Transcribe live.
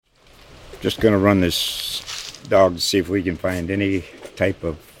Just going to run this dog to see if we can find any type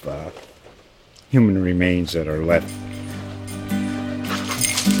of human remains that are left.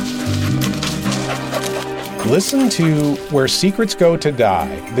 Listen to Where Secrets Go to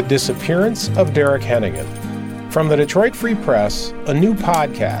Die, The Disappearance of Derek Hennigan. From the Detroit Free Press, a new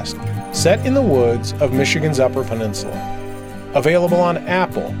podcast set in the woods of Michigan's Upper Peninsula. Available on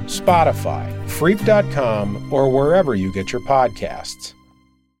Apple, Spotify, Freep.com, or wherever you get your podcasts.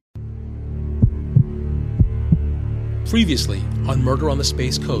 Previously on Murder on the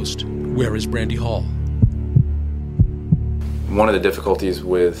Space Coast, where is Brandy Hall? One of the difficulties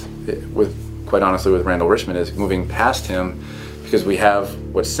with quite honestly with Randall Richmond is moving past him, because we have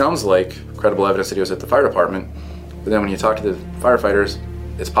what sounds like credible evidence that he was at the fire department, but then when you talk to the firefighters,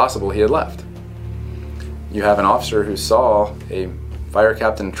 it's possible he had left. You have an officer who saw a fire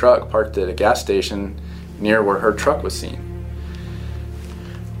captain truck parked at a gas station near where her truck was seen.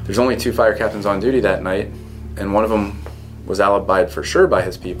 There's only 2 fire captains on duty that night, and one of them was alibied for sure by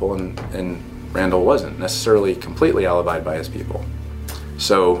his people, and Randall wasn't necessarily completely alibied by his people.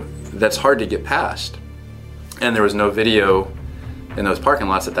 So that's hard to get past. And there was no video in those parking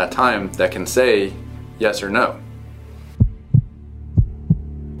lots at that time that can say yes or no.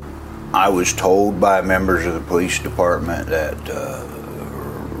 I was told by members of the police department that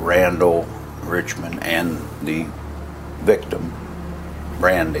Randall Richmond and the victim,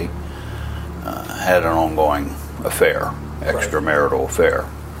 Brandy, had an ongoing affair, extramarital affair.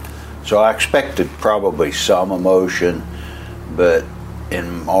 So I expected probably some emotion, but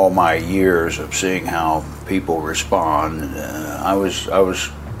in all my years of seeing how people respond,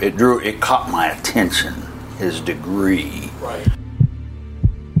 it caught my attention, his degree. Right.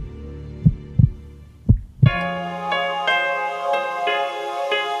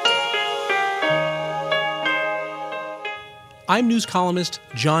 I'm news columnist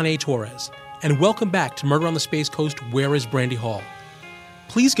John A. Torres, and welcome back to Murder on the Space Coast, Where is Brandy Hall?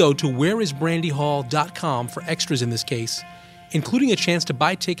 Please go to whereisbrandyhall.com for extras in this case, including a chance to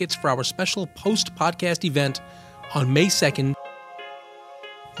buy tickets for our special post-podcast event on May 2nd.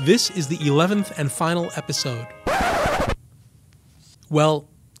 This is the 11th and final episode. Well,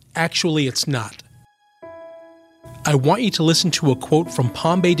 actually it's not. I want you to listen to a quote from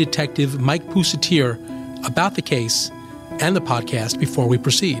Palm Bay detective Mike Pusatier about the case and the podcast before we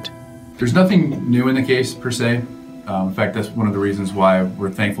proceed. There's nothing new in the case, per se. In fact, that's one of the reasons why we're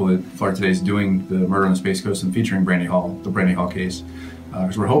thankful that Florida Today is doing the Murder on the Space Coast and featuring Brandy Hall, the Brandy Hall case.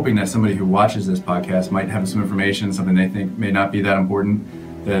 Because we're hoping that somebody who watches this podcast might have some information, something they think may not be that important,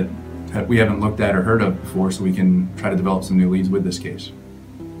 that we haven't looked at or heard of before, so we can try to develop some new leads with this case.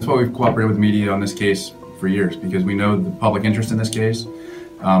 That's why we've cooperated with the media on this case for years, because we know the public interest in this case,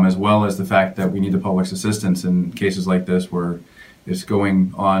 as well as the fact that we need the public's assistance in cases like this where it's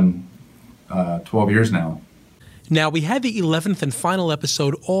going on 12 years now. Now, we had the 11th and final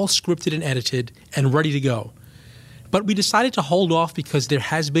episode all scripted and edited and ready to go. But we decided to hold off because there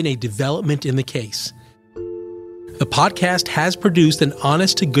has been a development in the case. The podcast has produced an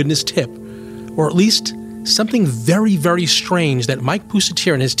honest-to-goodness tip, or at least something very, very strange that Mike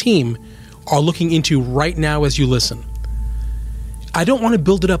Pusatier and his team are looking into right now as you listen. I don't want to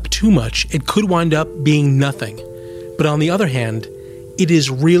build it up too much. It could wind up being nothing. But on the other hand, it is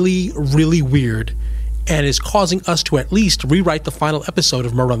really, really weird and is causing us to at least rewrite the final episode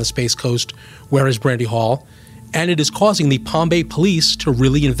of Murder on the Space Coast, Where is Brandy Hall? And it is causing the Palm Bay police to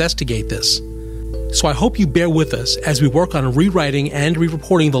really investigate this. So I hope you bear with us as we work on rewriting and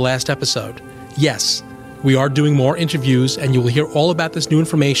re-reporting the last episode. Yes, we are doing more interviews, and you will hear all about this new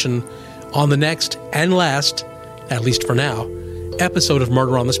information on the next and last, at least for now, episode of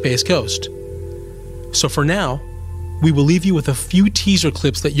Murder on the Space Coast. So for now, we will leave you with a few teaser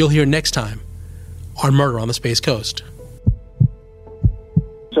clips that you'll hear next time on Murder on the Space Coast.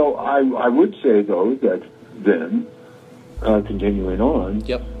 So I would say, though, that then, continuing on,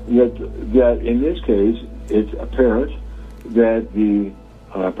 that in this case, it's apparent that the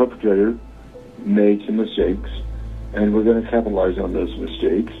perpetrator made some mistakes, and we're going to capitalize on those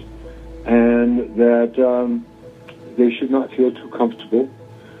mistakes, and that they should not feel too comfortable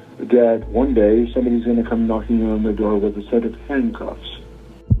that one day somebody's going to come knocking on the door with a set of handcuffs.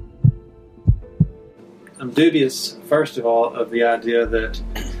 I'm dubious, first of all, of the idea that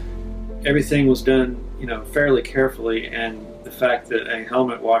everything was done, fairly carefully, and the fact that a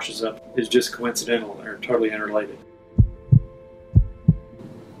helmet washes up is just coincidental or totally unrelated.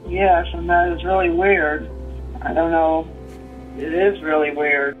 Yes, and that is really weird. I don't know. It is really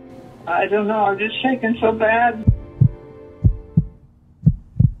weird. I don't know. I'm just shaking so bad.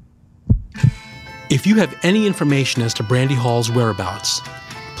 If you have any information as to Brandy Hall's whereabouts,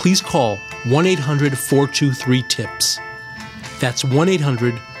 please call 1-800-423-TIPS. That's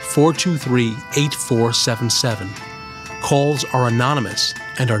 1-800-423-8477. Calls are anonymous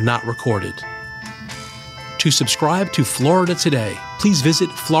and are not recorded. To subscribe to Florida Today, please visit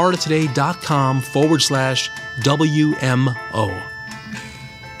floridatoday.com/WMO.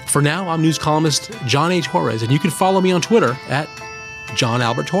 For now, I'm news columnist John A. Torres, and you can follow me on Twitter at John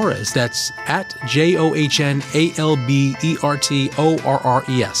Albert Torres. That's at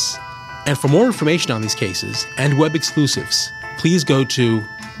JohnAlbertorres. And for more information on these cases and web exclusives, please go to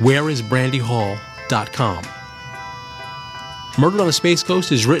whereisbrandyhall.com. Murder on the Space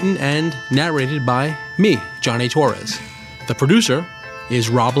Coast is written and narrated by me, John A. Torres. The producer is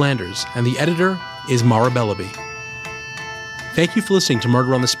Rob Landers, and the editor is Mara Bellaby. Thank you for listening to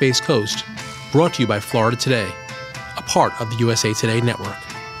Murder on the Space Coast, brought to you by Florida Today, a part of the USA Today Network.